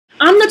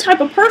type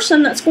of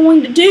person that's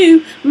going to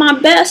do my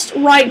best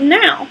right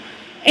now.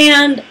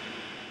 And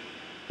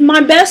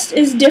my best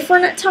is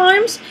different at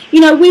times.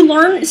 You know, we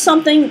learn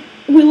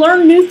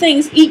new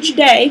things each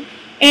day,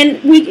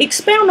 and we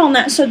expound on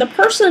that. So the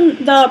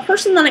person that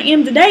I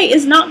am today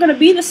is not going to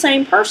be the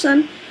same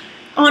person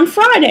on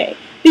Friday,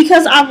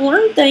 because I've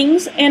learned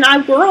things and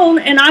I've grown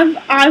and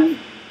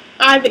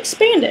I've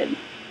expanded.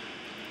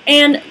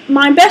 And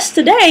my best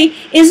today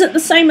isn't the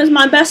same as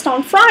my best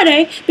on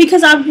Friday,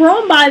 because I've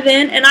grown by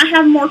then and I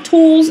have more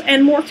tools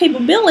and more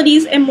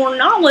capabilities and more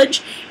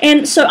knowledge,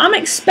 and so I'm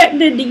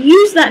expected to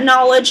use that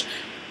knowledge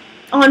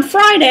on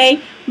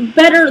Friday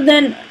better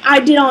than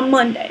I did on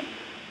Monday.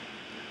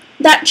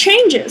 That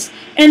changes,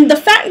 and the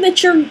fact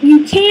that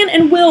you can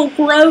and will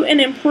grow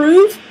and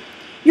improve,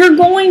 you're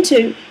going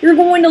to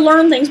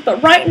learn things.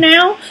 But right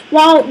now,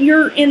 while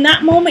you're in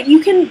that moment, you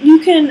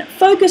can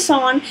focus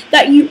on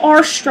that you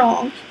are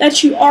strong,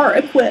 that you are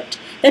equipped,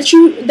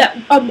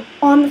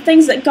 on the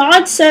things that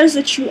God says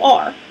that you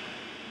are.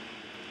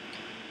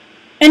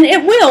 And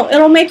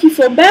it'll make you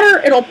feel better.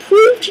 It'll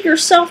prove to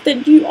yourself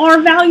that you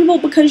are valuable,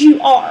 because you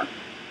are.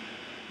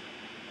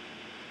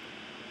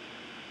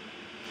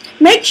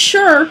 Make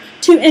sure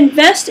to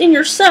invest in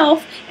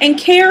yourself and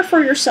care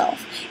for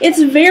yourself.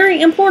 It's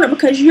very important,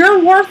 because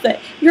you're worth it.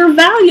 You're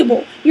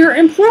valuable. You're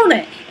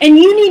important. And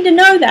you need to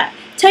know that.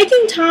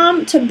 Taking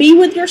time to be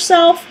with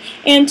yourself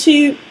and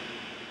to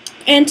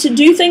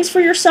do things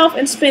for yourself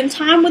and spend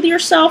time with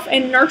yourself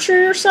and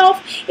nurture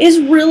yourself is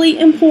really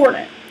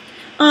important.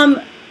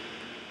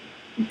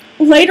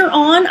 Later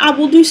on, I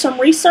will do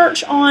some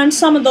research on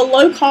some of the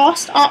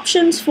low-cost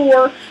options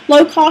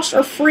low-cost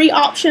or free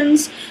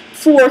options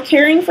for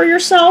caring for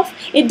yourself.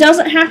 It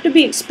doesn't have to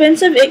be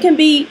expensive. It can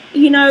be,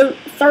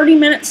 30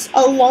 minutes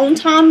alone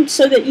time,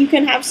 so that you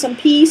can have some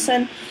peace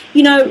and,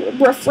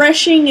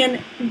 refreshing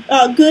and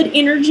good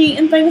energy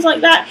and things like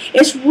that.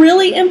 It's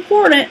really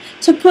important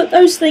to put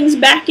those things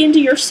back into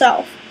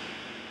yourself,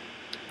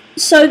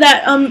 so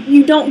that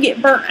you don't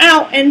get burnt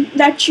out, and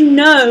that you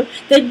know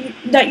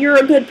that you're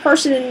a good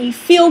person and you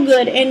feel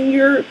good, and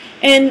you're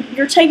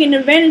taking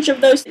advantage of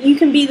those, that you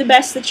can be the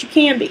best that you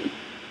can be.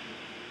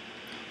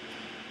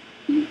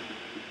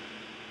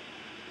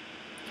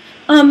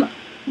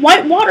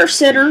 Whitewater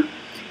Center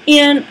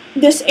in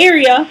this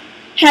area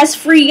has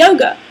free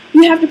yoga.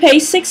 You have to pay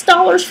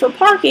 $6 for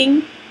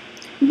parking,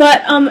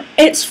 but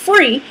it's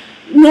free.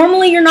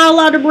 Normally you're not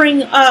allowed to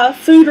bring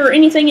food or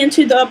anything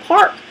into the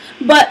park,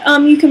 but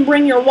you can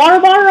bring your water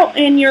bottle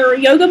and your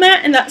yoga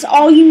mat, and that's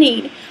all you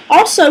need.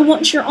 Also,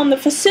 once you're on the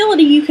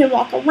facility, you can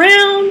walk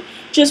around,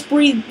 just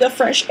breathe the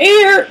fresh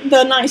air,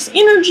 the nice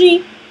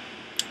energy,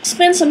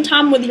 spend some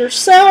time with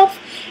yourself,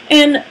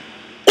 and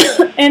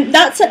and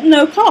that's at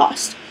no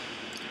cost.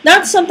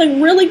 That's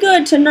something really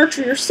good to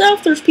nurture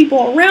yourself. There's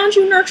people around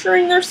you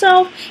nurturing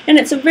themselves, and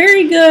it's a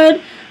very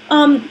good,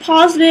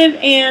 positive,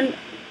 and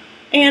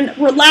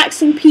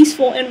relaxing,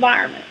 peaceful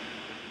environment.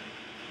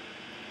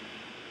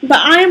 But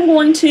I am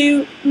going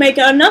to make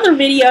another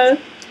video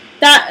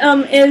that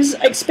is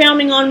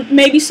expounding on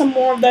maybe some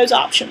more of those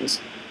options.